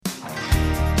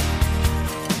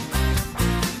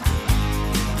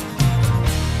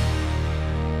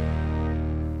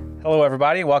Hello,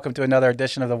 everybody. Welcome to another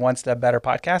edition of the One Step Better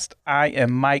podcast. I am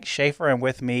Mike Schaefer, and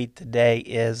with me today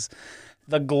is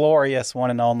the glorious one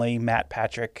and only Matt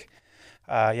Patrick.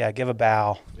 Give a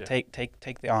bow. Yeah.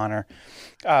 Take the honor.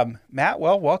 Matt,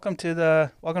 welcome to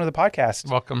the podcast.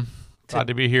 Welcome. Glad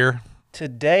to be here.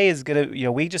 Today is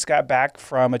we just got back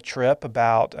from a trip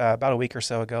about a week or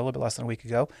so ago, a little bit less than a week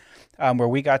ago, where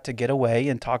we got to get away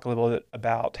and talk a little bit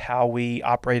about how we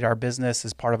operate our business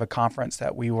as part of a conference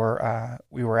that we were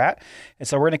at. And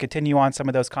so we're going to continue on some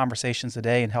of those conversations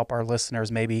today and help our listeners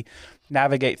maybe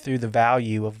navigate through the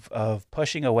value of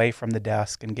pushing away from the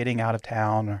desk and getting out of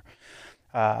town,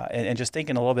 and just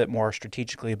thinking a little bit more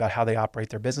strategically about how they operate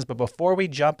their business. But before we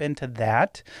jump into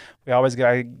that, we always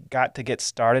got to get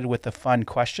started with the fun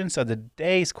question. So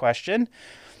today's question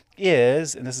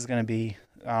is, and this is going to be,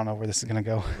 I don't know where this is going to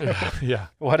go. Yeah.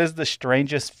 What is the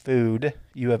strangest food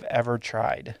you have ever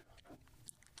tried?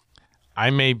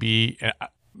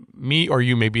 Me or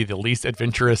you may be the least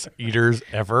adventurous eaters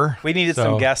ever. We needed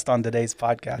some guests on today's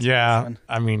podcast. Yeah.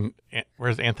 I mean,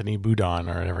 where's Anthony Boudon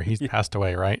or whatever? He's passed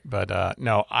away, right? But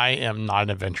no, I am not an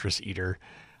adventurous eater.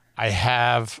 I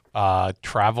have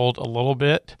traveled a little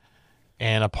bit.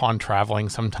 And upon traveling,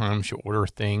 sometimes you order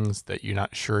things that you're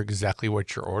not sure exactly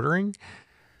what you're ordering,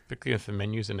 particularly if the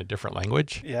menu's in a different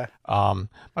language. Yeah.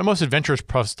 My most adventurous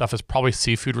stuff is probably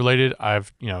seafood related.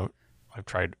 I've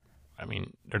tried,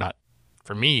 they're not,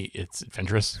 for me, it's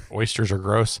adventurous. Oysters are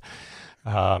gross.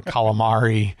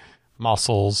 Calamari,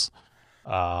 mussels.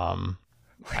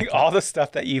 All the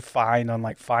stuff that you find on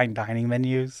like fine dining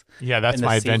menus. Yeah, that's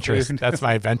my adventurous. That's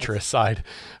my adventurous side.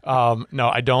 No,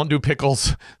 I don't do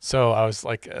pickles. So I was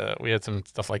like, we had some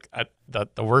stuff like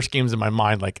the worst games in my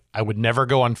mind. Like I would never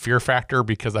go on Fear Factor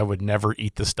because I would never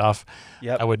eat the stuff.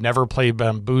 Yep. I would never play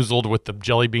Bamboozled with the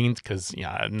jelly beans because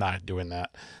I'm not doing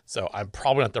that. So I'm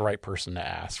probably not the right person to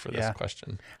ask for this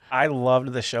question. I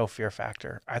loved the show Fear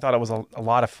Factor. I thought it was a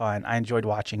lot of fun. I enjoyed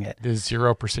watching it. There's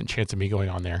 0% chance of me going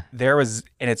on there.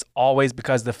 And it's always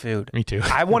because of the food. Me too.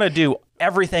 I want to do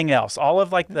everything else. All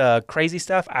of like the crazy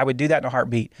stuff, I would do that in a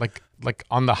heartbeat. Like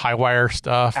on the high wire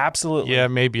stuff. Absolutely. Yeah,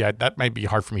 maybe that might be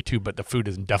hard for me too, but the food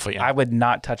is definitely. I would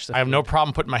not touch the food. I have no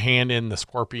problem putting my hand in the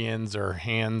scorpions or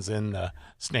hands in the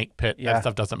snake pit. Yeah. That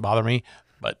stuff doesn't bother me,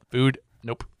 but food,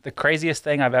 nope. The craziest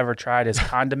thing I've ever tried is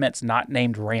condiments not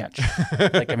named ranch.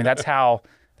 That's how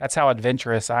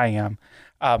adventurous I am.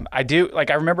 I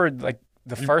remember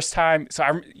the first time,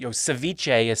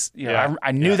 ceviche is,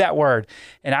 I knew that word,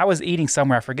 and I was eating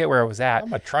somewhere, I forget where it was at. I'm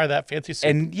going to try that fancy soup.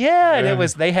 And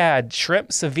they had shrimp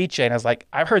ceviche, and I was like,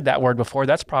 I've heard that word before,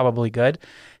 that's probably good.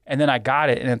 And then I got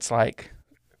it, and it's like,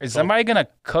 is somebody going to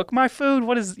cook my food?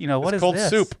 What is cold this?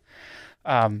 Soup.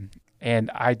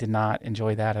 And I did not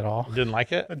enjoy that at all. You didn't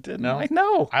like it? I didn't.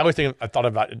 No. I always think I thought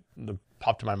about it,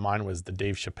 popped in my mind was the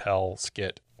Dave Chappelle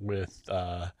skit with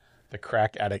the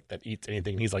crack addict that eats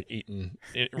anything. He's like eating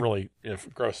really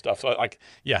gross stuff. So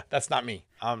that's not me.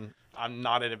 I'm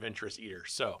not an adventurous eater.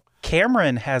 So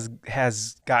Cameron has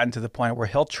gotten to the point where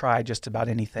he'll try just about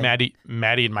anything.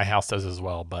 Maddie in my house does as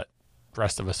well, but the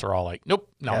rest of us are all like, nope.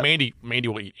 No, yep. Mandy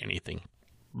will eat anything,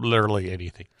 literally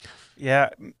anything. Yeah,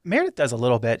 Meredith does a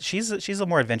little bit. She's a little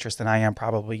more adventurous than I am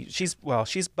probably. She's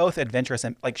both adventurous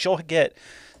and like she'll get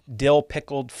dill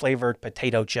pickled flavored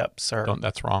potato chips or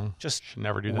that's wrong. Just should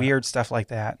never do that. Weird stuff like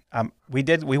that.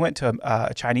 We went to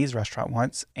a Chinese restaurant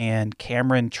once and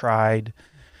Cameron tried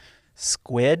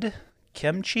squid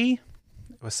kimchi.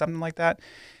 It was something like that.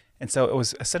 And so it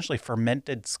was essentially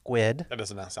fermented squid. That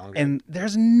doesn't sound good. And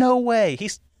there's no way.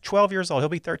 He's 12 years old. He'll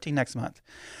be 13 next month.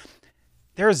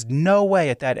 There's no way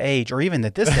at that age, or even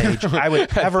at this age, I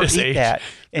would ever eat that.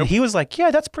 And he was like, yeah,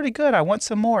 that's pretty good. I want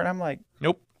some more. And I'm like,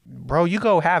 nope. Bro, you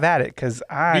go have at it, because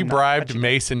we bribed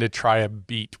Mason to try a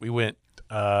beet. We went,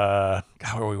 where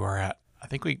we were at. I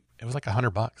think it was like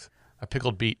 $100, a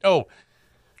pickled beet. Oh,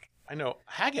 I know,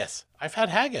 haggis. I've had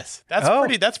haggis.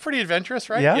 That's pretty adventurous,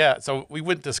 right? Yeah. So we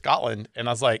went to Scotland, and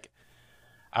I was like,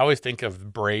 I always think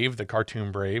of Brave, the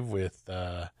cartoon Brave, with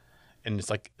and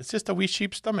it's like, it's just a wee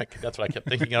sheep's stomach. That's what I kept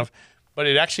thinking of. But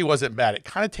it actually wasn't bad. It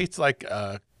kind of tastes like,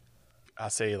 I'll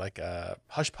say like a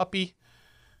hush puppy.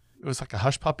 It was like a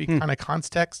hush puppy kind of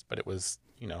context, but it was,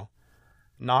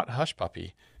 not hush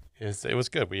puppy. It was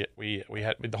good. We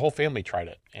had the whole family tried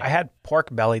it. I had pork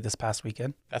belly this past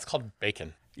weekend. That's called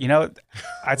bacon.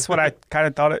 That's what I kind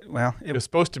of thought it was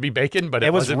supposed to be bacon, but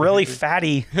it was really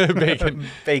fatty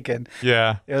bacon.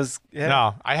 Yeah. It was, yeah.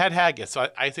 No, I had haggis. So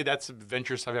I say that's the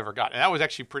adventurous I've ever gotten. And that was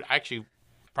actually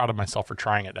proud of myself for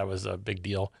trying it. That was a big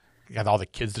deal. I got all the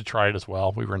kids to try it as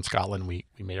well. We were in Scotland. We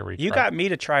made everybody You got me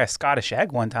to try a Scottish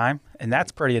egg one time, and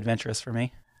that's pretty adventurous for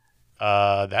me.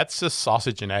 That's just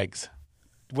sausage and eggs.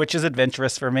 which is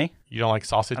adventurous for me. You don't like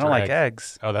sausage I don't or like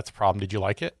eggs. Oh, that's a problem. Did you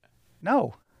like it?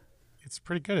 No. It's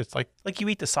pretty good. It's like Like you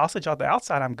eat the sausage on the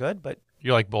outside, I'm good, but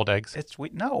you like boiled eggs. it's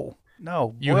sweet. No.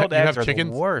 No. You Boiled eggs have are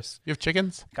chickens? the worst. You have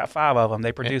chickens? Got 5 of them.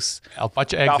 They produce A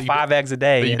bunch of eggs. about that you 5 eggs a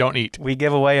day. that you and don't eat. We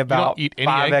give away You about don't eat any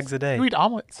 5 eggs a day. You eat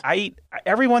omelets. I eat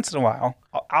every once in a while.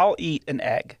 I'll eat an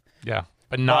egg. Yeah,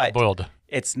 but not But- boiled.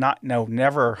 It's not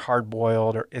never hard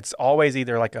boiled, or it's always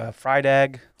either like a fried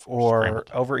egg or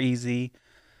Scrambled. over easy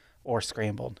or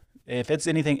scrambled. If it's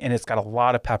anything and it's got a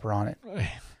lot of pepper on it.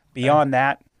 Beyond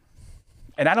that,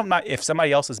 and I don't know if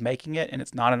somebody else is making it and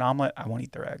it's not an omelet, I won't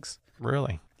eat their eggs.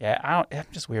 Really? Yeah, I'm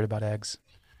just weird about eggs.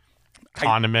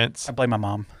 Condiments. I blame my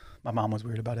mom. My mom was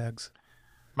weird about eggs.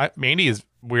 Mandy is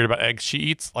weird about eggs. She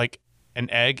eats like an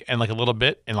egg and like a little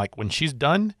bit, and like when she's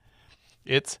done,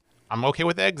 I'm okay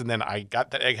with eggs, and then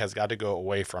that egg has got to go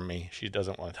away from me. She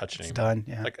doesn't want to touch it It's anymore. done.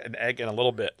 Yeah. Like an egg and a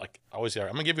little bit. Like I always say, I'm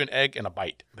gonna give you an egg and a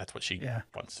bite. That's what she Yeah.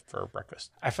 wants for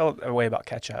breakfast. I felt a way about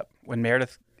ketchup when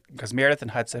because Meredith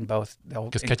and Hudson both,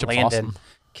 Because ketchup's Landon awesome.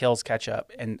 kills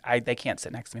ketchup, and they can't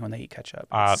sit next to me when they eat ketchup. It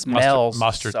Mustard- smells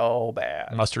mustard. so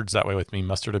bad. Mustard's that way with me.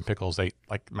 Mustard and pickles. They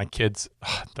like my kids.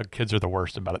 The kids are the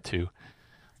worst about it too.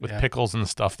 With Yeah. pickles and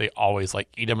stuff, they always like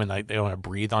eat them and they don't want to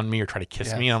breathe on me or try to kiss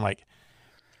Yeah. me. And I'm like,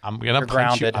 I'm gonna You're punch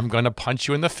you. grounded. I'm gonna punch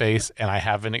you in the face, and I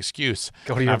have an excuse.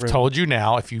 Go to your I've room. told you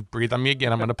now. If you breathe on me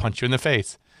again, I'm gonna punch you in the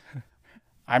face.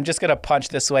 I'm just gonna punch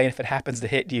this way, and if it happens to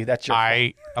hit you, that's your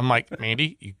fault. I'm like,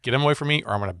 Mandy, you get him away from me,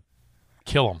 or I'm gonna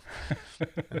kill him.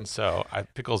 And so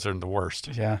pickles are the worst.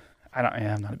 Yeah,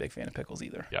 I'm not a big fan of pickles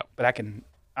either. Yep. But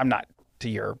I'm not to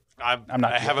your. I'm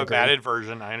not I have a agree. batted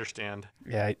version. I understand.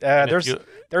 Yeah. if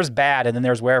There's bad, and then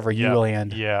there's wherever you Yep,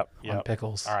 land Yeah. on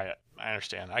pickles. All right, I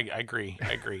understand. I agree.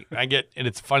 I get, and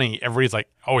it's funny. Everybody's like,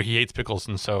 "Oh, he hates pickles,"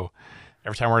 and so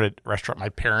every time we're at a restaurant, my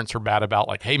parents are bad about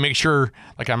like, "Hey, make sure."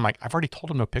 Like, I'm like, I've already told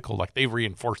him no pickle. Like, they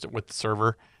reinforced it with the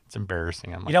server. It's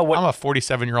embarrassing. I'm like, You know what- I'm a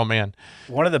 47-year-old man.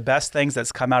 One of the best things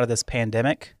that's come out of this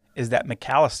pandemic is that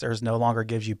McAllister's no longer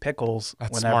gives you pickles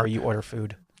That's whenever smart. you order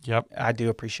food. Yep. I do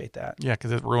appreciate that. Yeah,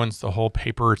 because it ruins the whole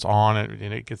paper it's on,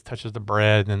 and it touches the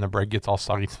bread, and then the bread gets all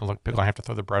soggy. It smells like pickle. I have to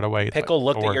throw the bread away. It's Pickle like,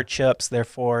 looked at Lord. your chips,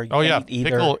 therefore you Oh yeah, can't eat either.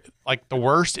 pickle. Like the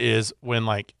worst is when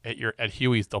like at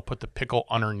Huey's they'll put the pickle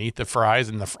underneath the fries,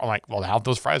 and I'm like, well, now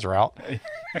those fries are out.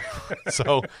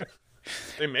 So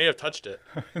they may have touched it.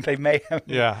 They may have.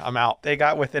 Yeah, I'm out. They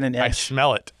got within an I inch.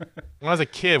 smell it. When I was a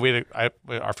kid, we had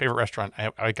our favorite restaurant.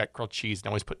 I got grilled cheese and I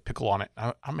always put pickle on it.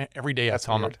 Every day I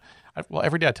tell weird. them,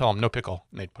 every day I tell them no pickle,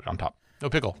 and they'd put it on top. No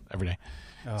pickle every day.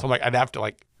 Oh. So I'm like, I'd have to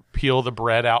like peel the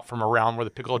bread out from around where the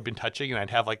pickle had been touching, and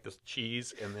I'd have like this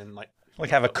cheese, and then like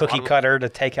Like have a the cookie bottom- cutter to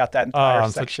take out that entire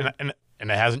section. and it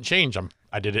hasn't changed.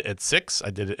 I did it at 6. I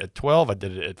did it at 12. I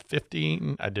did it at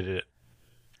 15. I did it at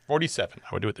 47.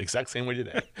 I would do it the exact same way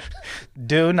today.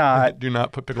 Do not Do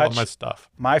not put pickle on Touch- my stuff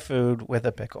my food with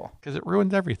a pickle. because it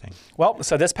ruins everything. Well,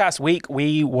 so this past week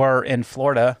we were in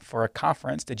Florida for a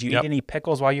conference. Did you Yep. eat any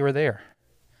pickles while you were there?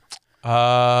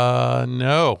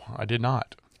 No, I did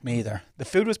not. Me either. The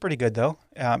food was pretty good though.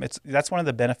 That's one of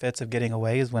the benefits of getting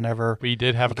away is whenever We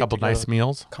did have a couple to go- nice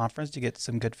meals. conference you get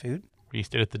some good food. We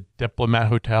stayed at the Diplomat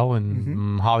Hotel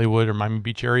in Hollywood or Miami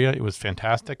Beach area. It was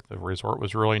fantastic. The resort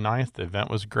was really nice. The event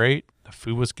was great. The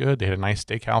food was good. They had a nice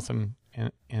steakhouse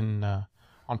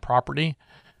on property.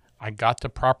 I got to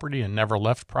property and never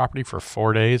left property for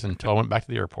 4 days until I went back to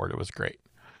the airport. It was great.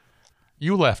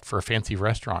 You left for a fancy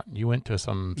restaurant. You went to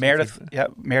some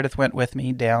Meredith went with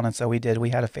me down, and so we did.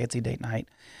 We had a fancy date night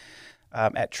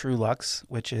at True Lux,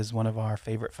 which is one of our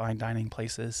favorite fine dining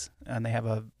places, and they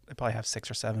probably have 6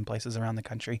 or 7 places around the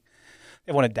country.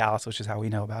 They have one in Dallas, which is how we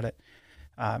know about it,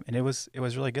 and it was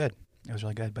really good. It was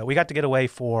really good. But we got to get away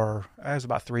for it was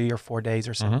about 3 or 4 days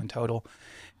or so in total.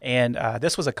 And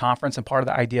this was a conference, and part of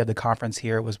the idea of the conference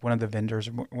here was one of the vendors,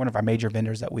 one of our major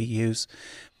vendors that we use,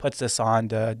 puts this on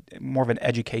to more of an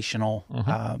educational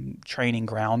training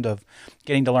ground of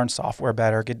getting to learn software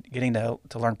better, getting to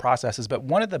learn processes. But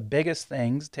one of the biggest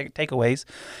things, takeaways,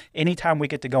 anytime we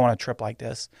get to go on a trip like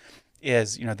this,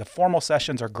 is the formal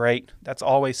sessions are great. That's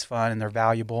always fun and they're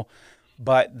valuable.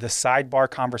 But the sidebar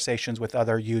conversations with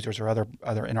other users or other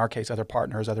in our case other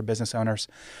partners, other business owners,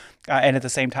 and at the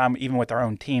same time even with our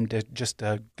own team to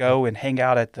go and hang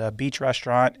out at the beach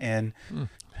restaurant and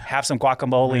have some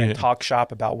guacamole and talk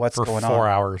shop about what's for going on 4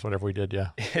 hours, whatever we did. Yeah.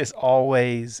 is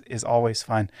always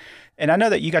fun. And I know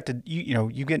that you got to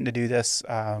you getting to do this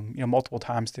multiple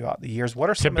times throughout the years. What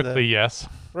are some Typically, yes.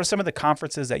 of the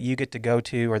conferences that you get to go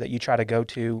to or that you try to go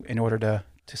to in order to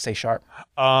stay sharp?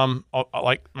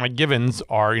 Like my givens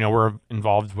are, we're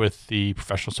involved with the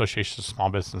Professional Association of Small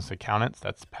Business Accountants.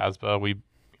 That's PASBA.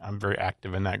 I'm very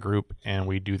active in that group, and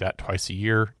we do that twice a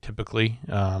year, typically.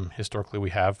 Historically,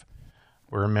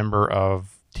 we're a member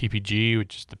of TPG,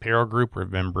 which is the payroll group. We're a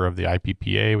member of the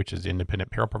IPPA, which is the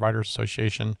Independent Payroll Providers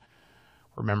Association.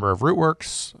 We're a member of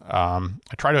RootWorks.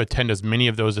 I try to attend as many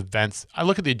of those events. I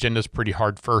look at the agendas pretty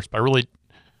hard first, but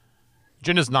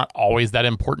agenda's not always that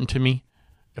important to me.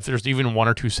 If there's even 1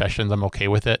 or 2 sessions, I'm okay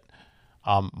with it.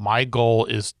 My goal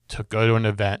is to go to an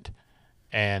event,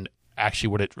 and actually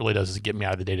what it really does is get me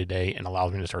out of the day-to-day and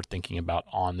allows me to start thinking about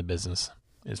on the business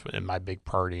is my big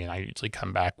priority. And I usually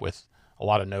come back with a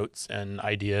lot of notes and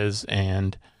ideas,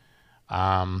 and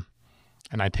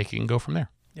I take it and go from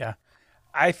there. Yeah.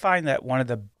 I find that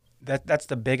that's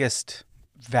the biggest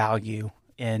value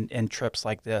in trips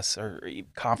like this or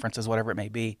conferences, whatever it may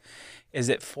be, is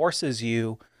it forces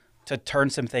you to turn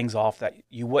some things off that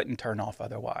you wouldn't turn off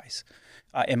otherwise.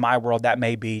 In my world, that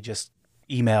may be just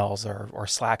emails or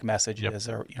Slack messages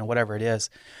or whatever it is.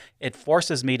 It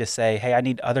forces me to say, hey, I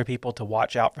need other people to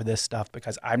watch out for this stuff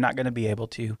because I'm not going to be able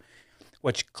to,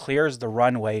 which clears the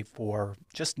runway for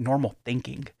just normal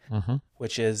thinking,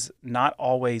 which is not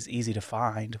always easy to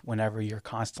find whenever you're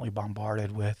constantly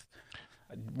bombarded with,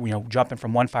 jumping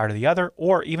from one fire to the other,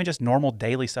 or even just normal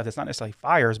daily stuff that's not necessarily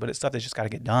fires, but it's stuff that's just got to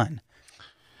get done.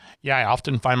 Yeah, I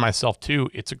often find myself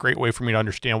too, it's a great way for me to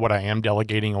understand what I am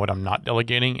delegating and what I'm not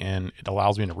delegating, and it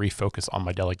allows me to refocus on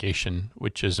my delegation,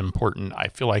 which is important. I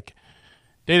feel like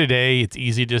day to day, it's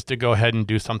easy just to go ahead and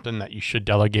do something that you should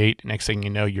delegate. Next thing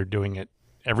you know, you're doing it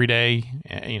every day,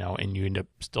 and you end up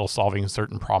still solving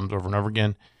certain problems over and over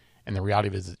again. And the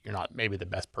reality is you're not maybe the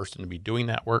best person to be doing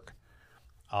that work.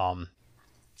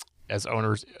 As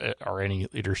owners or any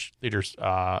leaders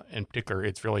in particular,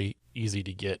 it's really easy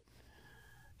to get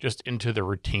just into the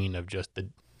routine of just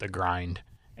the grind.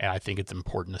 And I think it's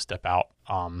important to step out.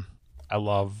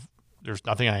 There's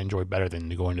nothing I enjoy better than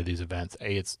going to these events.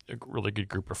 It's a really good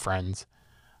group of friends.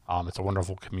 It's a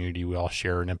wonderful community. We all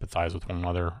share and empathize with one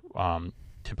another.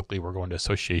 Typically we're going to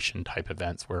association type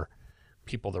events where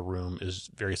people in the room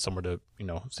is very similar to,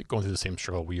 going through the same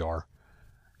struggle we are.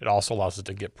 It also allows us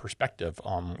to get perspective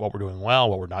on what we're doing well,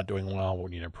 what we're not doing well, what we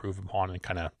need to improve upon, and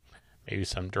kind of maybe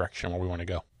some direction where we want to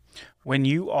go. When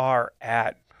you are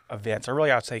at events, or really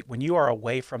I would say when you are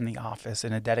away from the office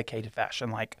in a dedicated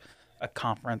fashion, like a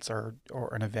conference or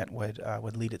an event would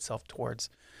lead itself towards,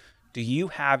 do you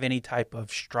have any type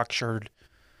of structured,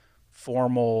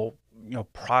 formal,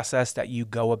 process that you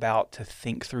go about to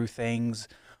think through things,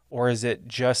 or is it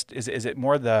just is it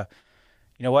more the,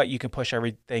 you can push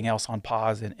everything else on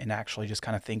pause and actually just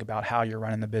kind of think about how you're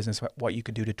running the business, what you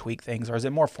could do to tweak things, or is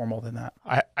it more formal than that?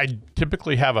 I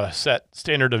typically have a set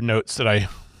standard of notes that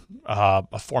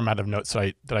a format of notes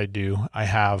that I do. I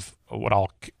have what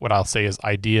I'll say is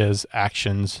ideas,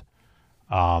 actions,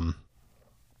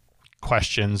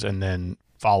 questions, and then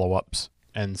follow-ups.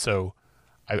 And so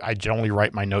I generally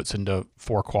write my notes into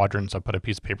 4 quadrants. I put a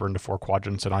piece of paper into 4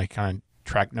 quadrants, and I kind of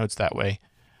track notes that way.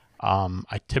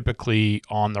 I typically,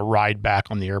 on the ride back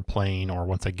on the airplane, or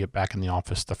once I get back in the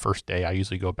office the first day, I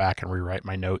usually go back and rewrite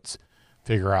my notes,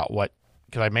 figure out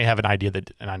because I may have an idea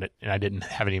that and I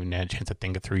haven't even had a chance to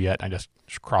think it through yet. And I just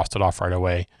crossed it off right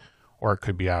away, or it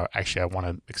could be I want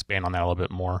to expand on that a little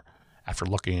bit more after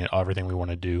looking at everything we want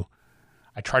to do.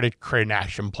 I try to create an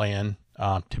action plan,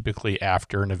 typically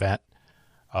after an event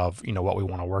of what we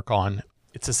want to work on.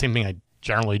 It's the same thing I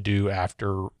generally do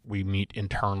after we meet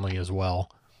internally as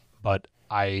well. But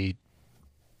I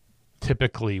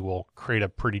typically will create a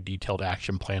pretty detailed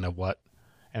action plan of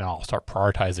and I'll start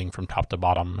prioritizing from top to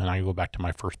bottom. And I go back to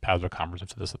my first PASBA conference. I've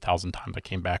said this 1,000 times. I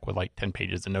came back with like 10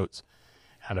 pages of notes,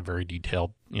 had a very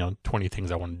detailed, 20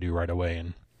 things I want to do right away,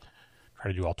 and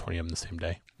try to do all 20 of them the same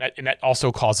day. And that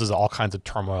also causes all kinds of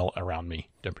turmoil around me,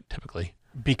 typically.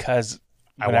 Because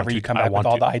whenever you come back with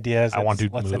all the ideas, let's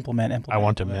implement. I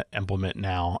want to implement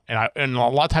now, and a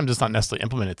lot of times it's not necessarily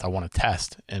implement. It's I want to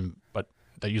test, but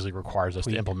that usually requires us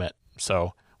to implement.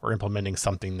 So we're implementing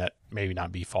something that maybe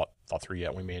not be thought through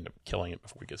yet. We may end up killing it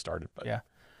before we get started. But yeah,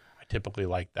 I typically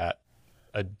like that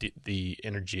the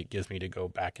energy it gives me to go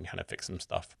back and kind of fix some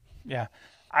stuff. Yeah,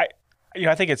 I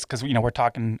think it's because we're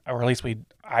talking, or at least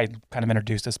I kind of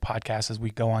introduced this podcast as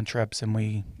we go on trips, and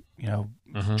we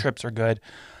trips are good.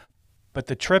 But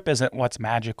the trip isn't what's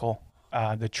magical.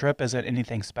 The trip isn't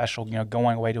anything special.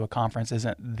 Going away to a conference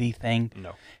isn't the thing.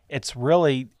 No. It's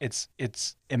really,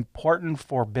 it's important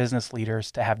for business leaders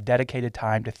to have dedicated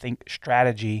time to think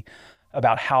strategy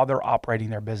about how they're operating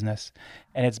their business.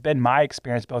 And it's been my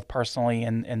experience, both personally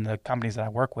and in the companies that I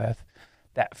work with,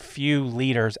 that few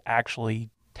leaders actually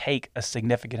take a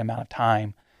significant amount of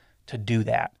time to do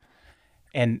that.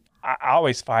 And I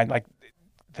always find like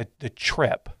the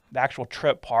trip, the actual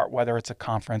trip part, whether it's a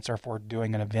conference or if we're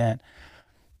doing an event,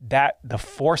 that the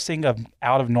forcing of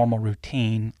out of normal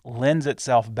routine lends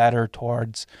itself better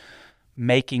towards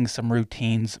making some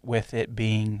routines with it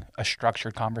being a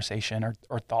structured conversation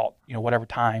or thought, whatever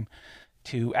time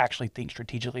to actually think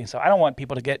strategically. And so I don't want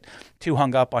people to get too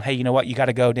hung up on, hey, you know what, you got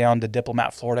to go down to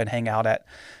Diplomat, Florida and hang out at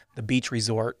the beach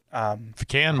resort. If you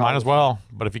can, might as well.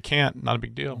 But if you can't, not a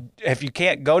big deal. If you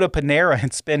can't, go to Panera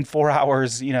and spend 4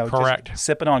 hours, Correct. just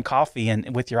sipping on coffee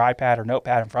and with your iPad or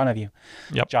notepad in front of you,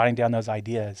 Yep. jotting down those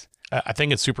ideas. I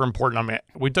think it's super important. I mean,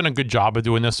 we've done a good job of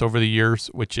doing this over the years,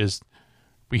 which is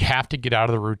we have to get out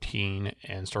of the routine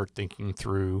and start thinking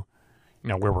through,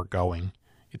 where we're going.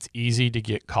 It's easy to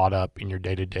get caught up in your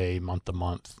day-to-day,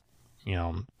 month-to-month,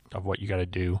 of what you got to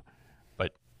do.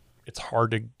 But it's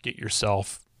hard to get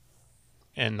yourself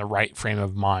in the right frame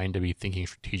of mind to be thinking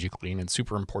strategically. And it's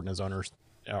super important as owners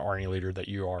or any leader that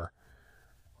you are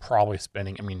probably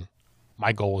spending. I mean,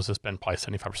 my goal is to spend probably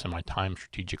 75% of my time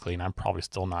strategically, and I'm probably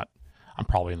still not. I'm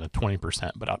probably in the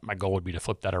 20%, but my goal would be to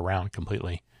flip that around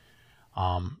completely.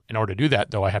 In order to do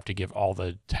that, though, I have to give all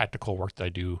the tactical work that I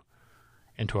do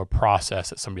into a process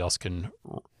that somebody else can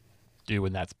do,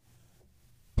 and that's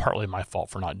partly my fault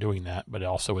for not doing that. But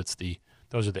also,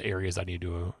 those are the areas I need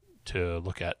to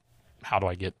look at. How do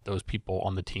I get those people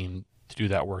on the team to do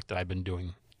that work that I've been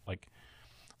doing? Like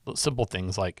simple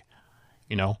things like,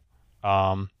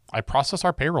 I process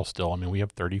our payroll still. I mean, we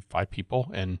have 35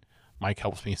 people, and Mike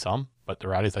helps me some, but the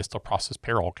reality is I still process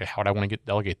payroll. Okay, how do I want to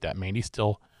delegate that? Mandy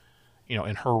still,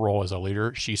 in her role as a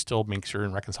leader, she still makes sure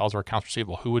and reconciles our accounts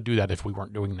receivable. Who would do that if we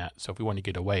weren't doing that? So if we want to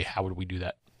get away, how would we do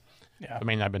that? Yeah. I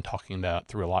mean, I've been talking that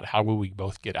through a lot. How would we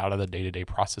both get out of the day-to-day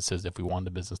processes if we wanted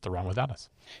the business to run without us?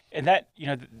 And that,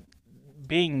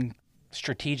 being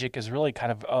strategic is really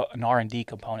kind of an R&D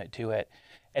component to it.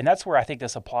 And that's where I think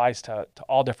this applies to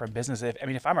all different businesses.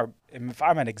 If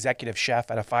I'm an executive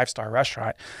chef at a 5-star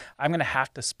restaurant, I'm going to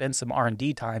have to spend some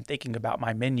R&D time thinking about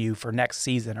my menu for next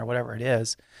season or whatever it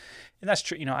is. And that's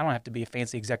true. I don't have to be a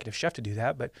fancy executive chef to do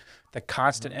that, but the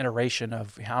constant iteration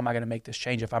of how am I going to make this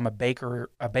change? If I'm a baker,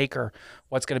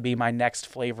 what's going to be my next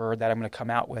flavor that I'm going to come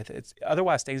out with?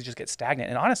 Otherwise things just get stagnant.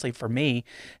 And honestly, for me,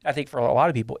 I think for a lot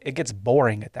of people, it gets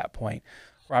boring at that point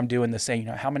where I'm doing the same,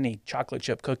 how many chocolate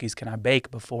chip cookies can I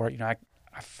bake before, I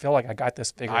feel like I got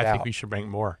this figured out. I think we should make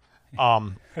more.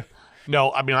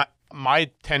 No, I mean,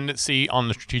 my tendency on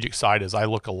the strategic side is I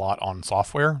look a lot on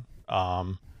software.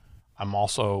 I'm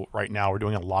also, right now, we're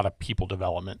doing a lot of people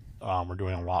development. We're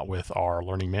doing a lot with our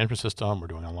learning management system. We're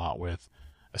doing a lot with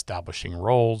establishing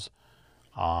roles,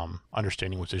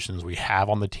 understanding what positions we have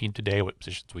on the team today, what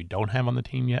positions we don't have on the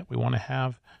team yet we want to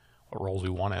have, what roles we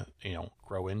want to,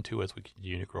 grow into as we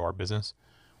continue to grow our business,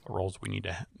 what roles we need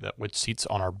to, which seats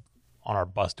on our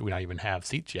bus do we not even have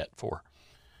seats yet for.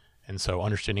 And so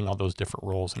understanding all those different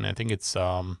roles. And I think it's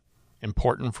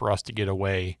important for us to get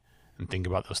away and think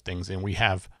about those things. And we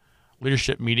have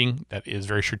leadership meeting that is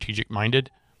very strategic minded,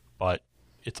 but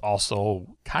it's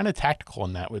also kind of tactical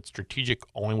in that it's strategic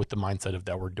only with the mindset of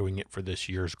that we're doing it for this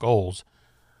year's goals,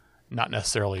 not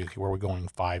necessarily where we're going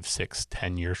 5, 6,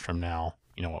 10 years from now.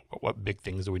 What big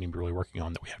things do we need to be really working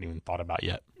on that we haven't even thought about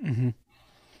yet? Mm-hmm.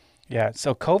 Yeah.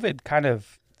 So COVID kind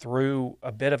of threw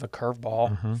a bit of a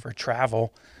curveball for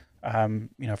travel,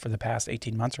 for the past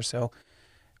 18 months or so.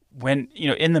 When,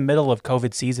 in the middle of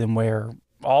COVID season where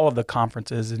all of the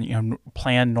conferences and,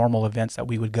 planned normal events that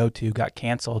we would go to got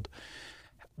canceled,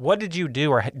 what did you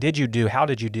do how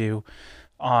did you do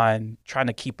on trying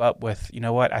to keep up with,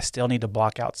 I still need to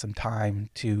block out some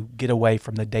time to get away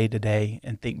from the day-to-day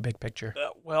and think big picture?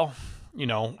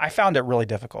 I found it really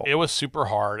difficult. It was super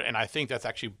hard. And I think that's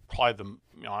actually probably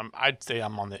I'd say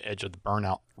I'm on the edge of the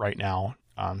burnout right now.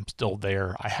 I'm still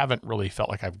there. I haven't really felt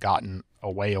like I've gotten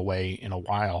away in a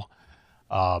while.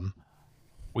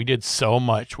 We did so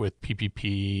much with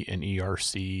PPP and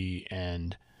ERC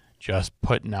and just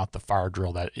putting out the fire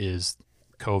drill that is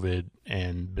COVID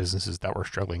and businesses that were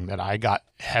struggling that I got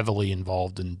heavily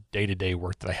involved in day-to-day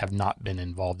work that I have not been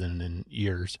involved in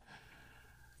years.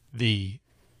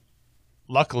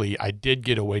 Luckily, I did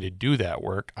get a way to do that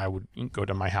work. I would go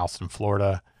to my house in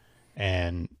Florida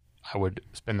and I would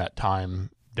spend that time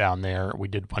down there. We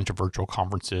did a bunch of virtual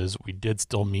conferences. We did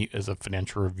still meet as a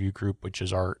financial review group, which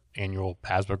is our annual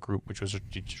PASBA group, which was a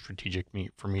strategic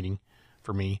meeting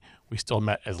for me. We still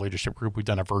met as leadership group. We've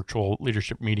done a virtual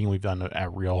leadership meeting. We've done a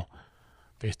real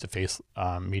face-to-face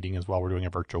meeting as well. We're doing a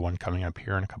virtual one coming up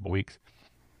here in a couple of weeks.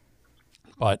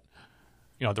 But,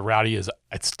 the reality is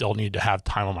I still need to have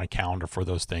time on my calendar for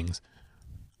those things.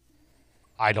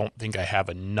 I don't think I have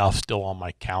enough still on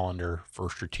my calendar for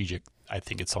strategic. I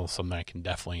think it's also something I can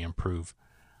definitely improve.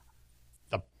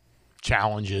 The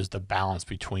challenge is the balance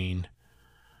between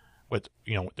what,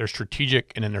 there's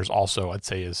strategic, and then there's also, I'd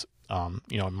say, is,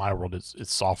 in my world,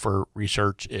 it's software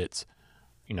research. It's,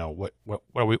 where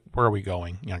are we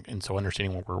going? And so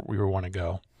understanding where we want to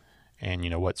go, and,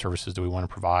 what services do we want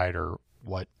to provide, or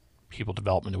what people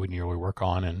development do we need to work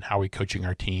on, and how are we coaching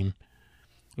our team.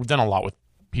 We've done a lot with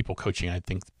people coaching. I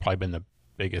think it's probably been the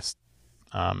biggest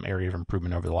area of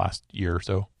improvement over the last year or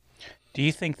so. Do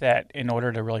you think that in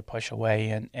order to really push away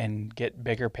and get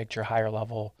bigger picture, higher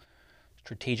level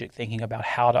strategic thinking about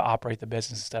how to operate the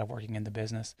business instead of working in the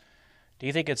business, do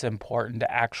you think it's important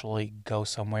to actually go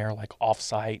somewhere like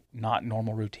offsite, not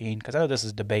normal routine? Because I know this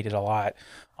is debated a lot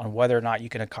on whether or not you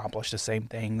can accomplish the same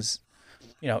things,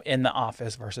 in the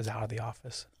office versus out of the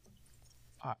office.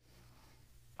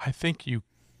 I think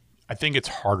it's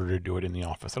harder to do it in the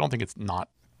office. I don't think it's not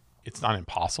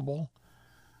impossible.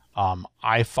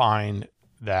 I find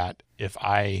that if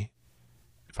I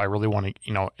really want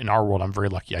to, in our world, I'm very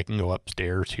lucky. I can go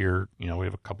upstairs here. We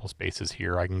have a couple of spaces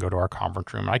here. I can go to our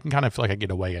conference room. I can kind of feel like I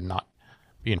get away and not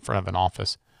be in front of an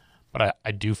office. But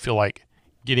I do feel like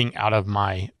getting out of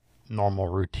my normal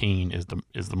routine is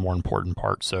the more important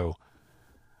part. So,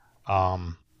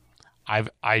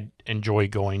 I enjoy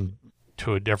going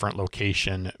to a different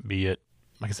location, be it,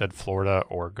 like I said, Florida,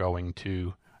 or going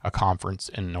to a conference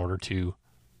in order to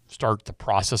start the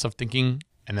process of thinking.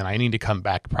 And then I need to come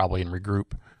back probably and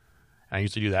regroup. And I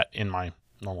usually do that in my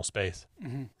normal space.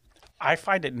 Mm-hmm. I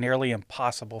find it nearly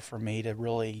impossible for me to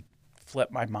really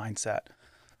flip my mindset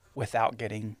without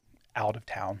getting out of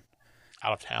town.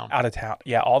 Out of town? Out of town.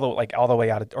 Yeah, all the way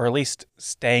out of, or at least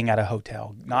staying at a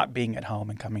hotel, not being at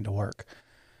home and coming to work.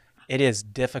 It is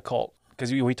difficult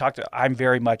because we talked, I'm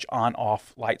very much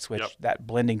on-off light switch. Yep. That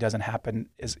blending doesn't happen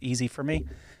as easy for me.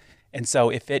 And so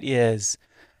if it is,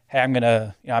 hey, I'm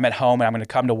at home and I'm going to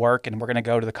come to work and we're going to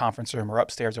go to the conference room or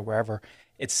upstairs or wherever,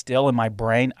 it's still in my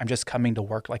brain. I'm just coming to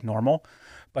work like normal.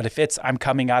 But if I'm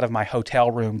coming out of my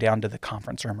hotel room down to the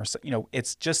conference room, or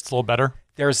it's just a little better.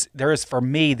 There is for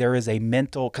me, there is a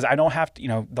mental, because I don't have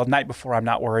to, the night before I'm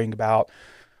not worrying about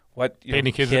what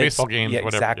taking kids to baseball games, yeah,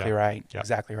 whatever. Exactly yeah. right. Yeah.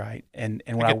 Exactly right. And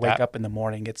when I wake up in the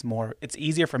morning, it's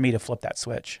easier for me to flip that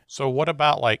switch. So what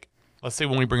about let's say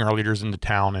when we bring our leaders into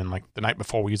town and the night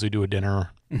before we usually do a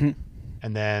dinner, mm-hmm.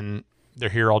 and then they're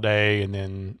here all day and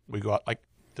then we go out,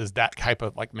 does that type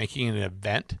of making an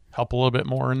event help a little bit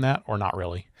more in that, or not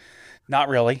really? Not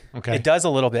really. Okay. It does a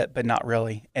little bit, but not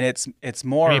really. And it's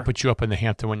more. Maybe put you up in the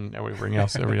Hampton when we bring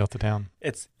everybody else to town.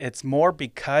 It's more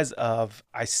because of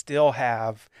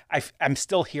I'm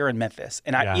still here in Memphis,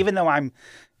 and even though I'm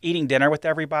eating dinner with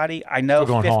everybody, I know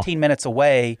 15 minutes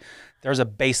away there's a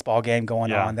baseball game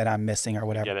going on that I'm missing or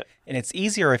whatever. Get it. And it's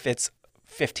easier if it's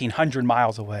 1,500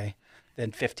 miles away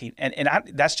than 15. And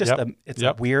that's just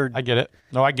a weird. I get it.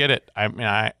 No, I get it.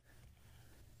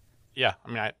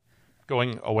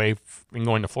 Going away and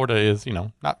going to Florida is,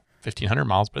 not 1,500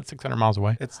 miles, but 600 miles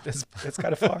away. It's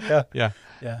kind of far. Yeah. Yeah.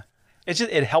 Yeah. It's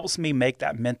just, it helps me make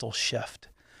that mental shift.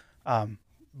 But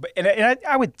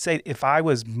I would say if I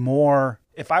was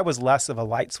less of a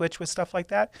light switch with stuff like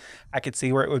that, I could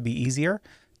see where it would be easier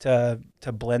to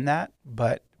blend that.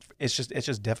 But it's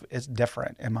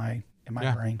different in my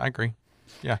brain. I agree.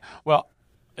 Yeah. Well,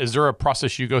 is there a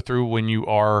process you go through when you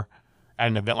are at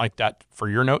an event like that for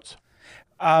your notes?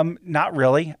 Not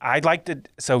really.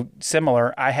 So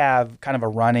similar, I have kind of a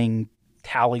running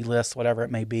tally list, whatever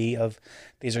it may be, of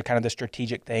these are kind of the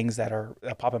strategic things that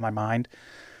pop in my mind,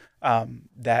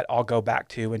 that I'll go back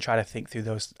to and try to think through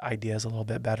those ideas a little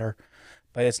bit better.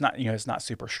 But it's not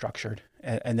super structured.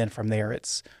 And then from there,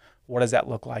 it's what does that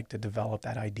look like to develop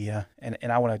that idea? And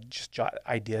I want to just jot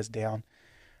ideas down.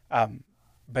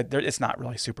 But it's not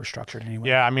really super structured anyway.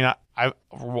 Yeah, I mean,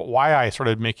 why I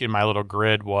started making my little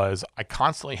grid was I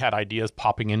constantly had ideas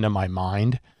popping into my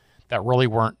mind that really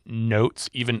weren't notes.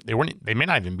 They may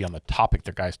not even be on the topic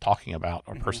the guy's talking about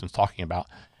or person's talking about.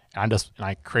 And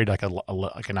I created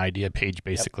an idea page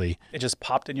basically. Yep. It just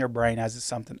popped in your brain as if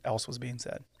something else was being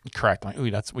said. Correct.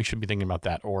 We should be thinking about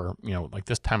that. Or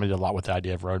this time I did a lot with the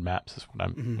idea of roadmaps. Is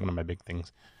one of my big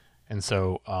things. And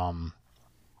so.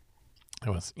 It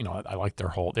was, I liked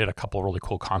they had a couple of really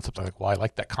cool concepts. I I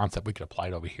like that concept. We could apply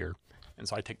it over here. And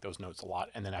so I take those notes a lot.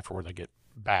 And then afterwards I get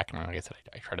back and like I said,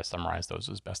 I try to summarize those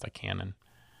as best I can. And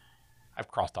I've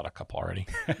crossed out a couple already.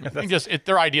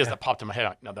 They're ideas that popped in my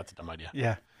head. No, that's a dumb idea.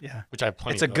 Yeah. Yeah. Which I have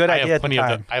plenty It's a good idea at the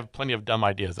time. I have plenty of dumb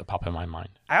ideas that pop in my mind.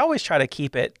 I always try to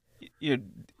keep it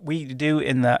we do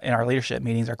in our leadership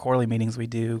meetings, our quarterly meetings, we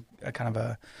do a kind of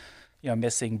a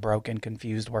missing, broken,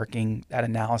 confused, working, that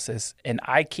analysis, and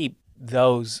I keep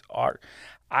those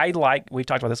we've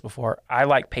talked about this before. I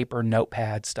like paper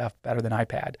notepad stuff better than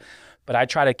iPad, but I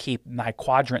try to keep my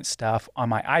quadrant stuff on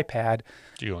my iPad.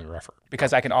 Do you only refer?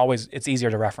 Because it's easier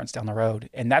to reference down the road.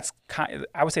 And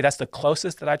I would say that's the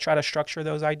closest that I try to structure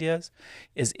those ideas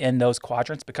is in those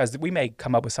quadrants, because we may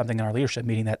come up with something in our leadership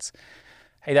meeting that's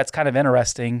kind of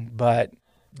interesting, but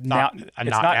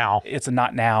it's a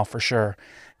not now for sure.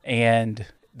 And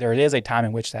there is a time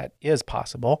in which that is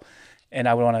possible. And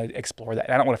I would want to explore that.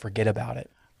 And I don't want to forget about it.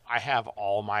 I have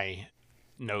all my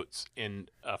notes in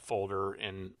a folder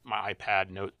in my iPad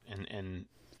note in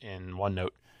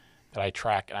OneNote that I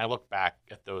track, and I look back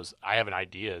at those. I have an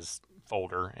ideas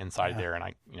folder inside there, and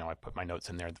I put my notes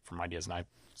in there from ideas, and I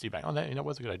see back, that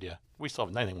was a good idea. We still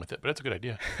haven't done anything with it, but it's a good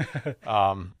idea.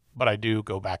 But I do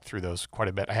go back through those quite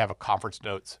a bit. I have a conference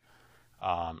notes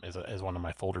as one of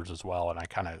my folders as well, and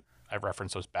I've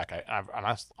referenced those back.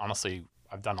 Honestly,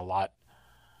 I've done a lot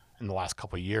in the last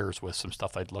couple of years with some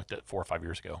stuff I'd looked at 4 or 5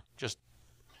 years ago. Just,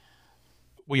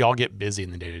 we all get busy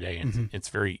in the day to day, and it's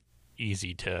very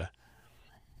easy to,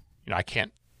 I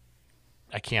can't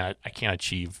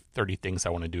achieve 30 things I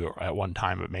want to do at one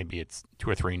time, but maybe it's 2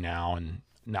 or 3 now, and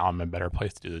now I'm in a better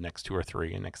place to do the next 2 or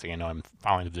 3. And next thing I know, I'm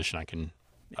finally in a position I can,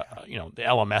 the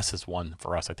LMS is one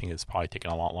for us. I think it's probably taken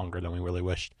a lot longer than we really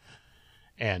wished.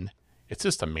 And it's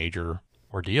just a major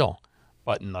ordeal.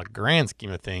 But in the grand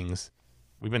scheme of things,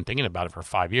 we've been thinking about it for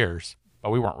 5 years,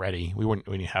 but we weren't ready. We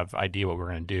didn't have idea what we were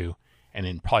going to do.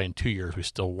 And probably in 2 years, we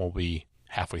still won't be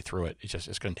halfway through it.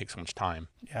 It's going to take so much time.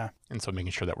 Yeah. And so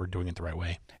making sure that we're doing it the right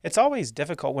way. It's always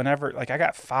difficult whenever, I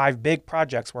got 5 big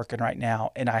projects working right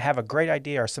now, and I have a great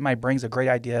idea, or somebody brings a great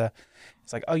idea.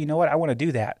 It's like, oh, you know what? I want to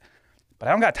do that, but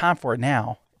I don't got time for it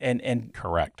now. And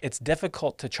correct. It's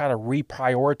difficult to try to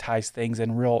reprioritize things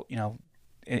in real,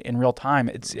 in real time.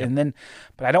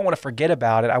 But I don't want to forget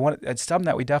about it. It's something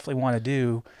that we definitely want to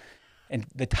do. And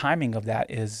the timing of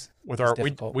that is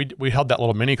difficult. We held that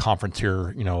little mini conference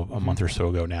here, a month or so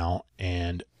ago now.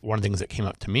 And one of the things that came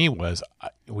up to me was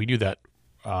we do that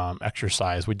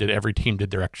exercise. Every team did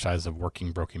their exercise of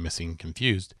working, broken, missing,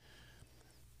 confused.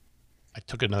 I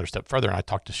took it another step further, and I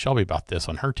talked to Shelby about this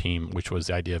on her team, which was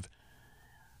the idea of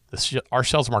our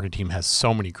sales marketing team has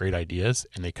so many great ideas,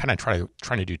 and they kind of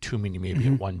trying to do too many maybe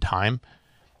at one time.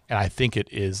 And I think it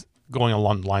is going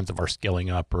along the lines of our scaling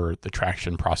up or the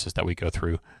traction process that we go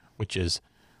through, which is,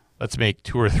 let's make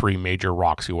 2 or 3 major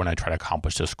rocks we want to try to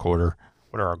accomplish this quarter.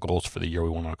 What are our goals for the year we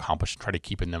want to accomplish? Try to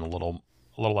keeping them a little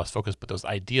less focused, but those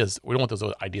ideas, we don't want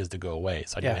those ideas to go away.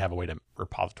 So I need to have a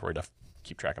repository to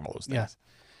keep track of all those things.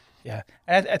 Yeah.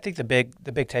 And I think the big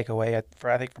takeaway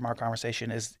from our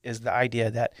conversation is the idea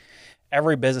that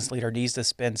every business leader needs to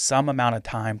spend some amount of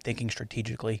time thinking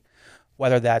strategically,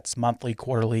 whether that's monthly,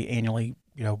 quarterly, annually,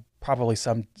 probably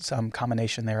some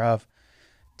combination thereof,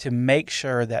 to make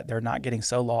sure that they're not getting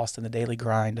so lost in the daily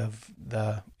grind of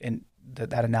that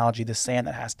analogy, the sand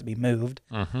that has to be moved,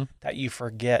 that you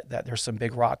forget that there's some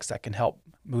big rocks that can help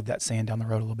move that sand down the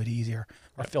road a little bit easier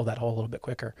or fill that hole a little bit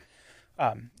quicker.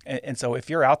 And so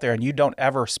if you're out there and you don't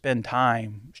ever spend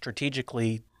time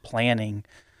strategically planning,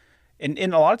 and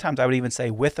a lot of times I would even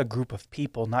say with a group of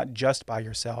people, not just by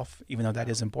yourself, even though that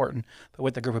is important, but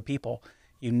with a group of people,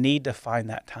 you need to find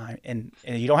that time. And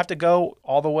you don't have to go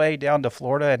all the way down to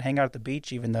Florida and hang out at the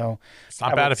beach, even though it's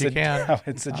not bad if you can. I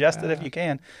would suggest it if you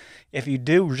can. If you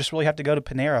do, you just really have to go to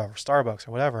Panera or Starbucks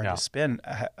or whatever and just spend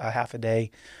a half a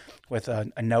day with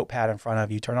a notepad in front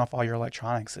of you, turn off all your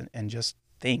electronics and just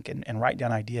think and write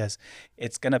down ideas.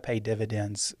 It's going to pay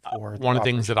dividends for one of the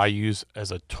things that I use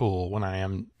as a tool when I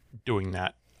am doing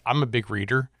that. I'm a big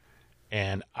reader,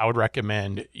 and I would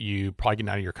recommend you probably get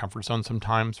out of your comfort zone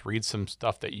sometimes, read some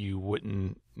stuff that you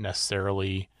wouldn't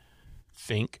necessarily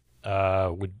think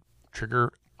would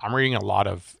trigger. I'm reading a lot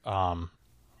of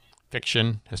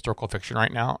fiction, historical fiction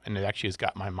right now, and it actually has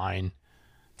got my mind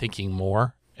thinking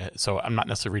more. So I'm not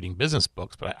necessarily reading business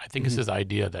books, but I think it's this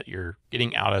idea that you're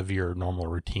getting out of your normal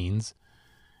routines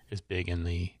is big in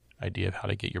the idea of how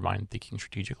to get your mind thinking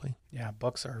strategically. Yeah,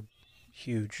 books are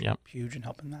huge, huge in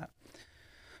helping that.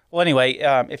 Well, anyway,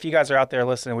 if you guys are out there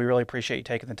listening, we really appreciate you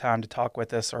taking the time to talk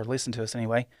with us or listen to us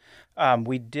anyway.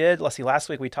 Last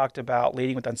week we talked about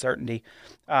leading with uncertainty,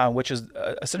 which is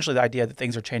essentially the idea that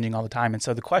things are changing all the time. And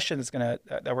so the question that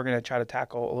we're going to try to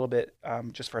tackle a little bit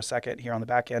just for a second here on the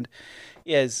back end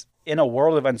is, in a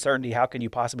world of uncertainty, how can you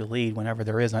possibly lead whenever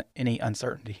there is any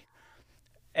uncertainty?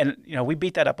 And, we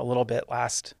beat that up a little bit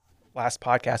last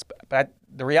podcast, but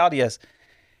the reality is,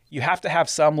 you have to have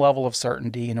some level of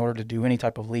certainty in order to do any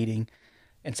type of leading.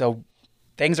 And so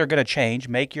things are going to change.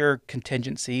 Make your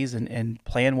contingencies and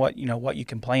plan what you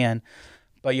can plan,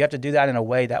 but you have to do that in a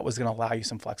way that was going to allow you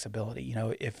some flexibility.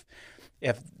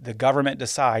 If the government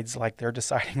decides, like they're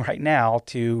deciding right now,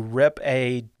 to rip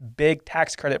a big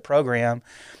tax credit program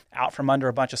out from under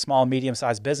a bunch of small,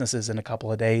 medium-sized businesses in a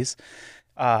couple of days,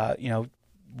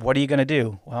 what are you going to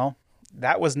do? Well,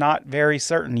 that was not very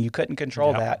certain. You couldn't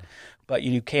control that, but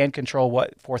you can control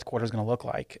what fourth quarter is going to look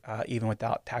like, even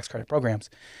without tax credit programs.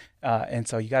 And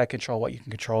so you got to control what you can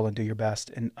control and do your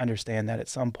best, and understand that at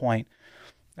some point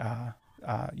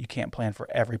you can't plan for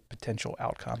every potential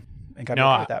outcome. And got to be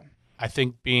okay with that. I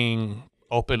think being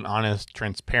open, honest,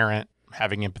 transparent,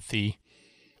 having empathy,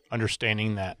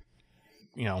 understanding that,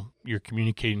 you're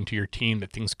communicating to your team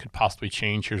that things could possibly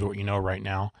change. Here's what you know right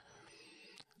now.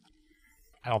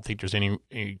 I don't think there's any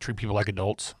treat people like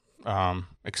adults.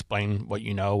 Explain what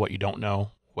you know, what you don't know,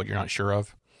 what you're not sure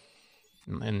of.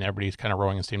 And everybody's kind of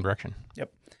rowing in the same direction.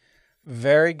 Yep.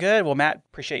 Very good. Well, Matt,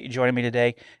 appreciate you joining me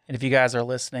today. And if you guys are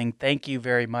listening, thank you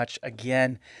very much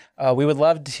again. We would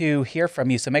love to hear from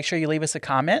you. So make sure you leave us a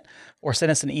comment or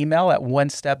send us an email at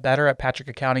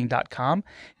onestepbetter@patrickaccounting.com.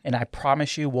 And I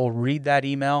promise you we'll read that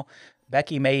email.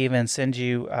 Becky may even send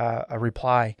you a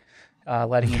reply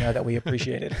letting you know that we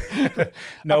appreciate it.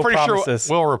 No I'm pretty promises.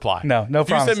 sure we'll reply. No if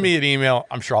promises. you send me an email,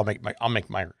 I'm sure I'll make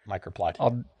my reply.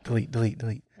 I'll delete.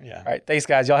 Yeah. All right. Thanks,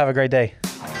 guys. Y'all have a great day.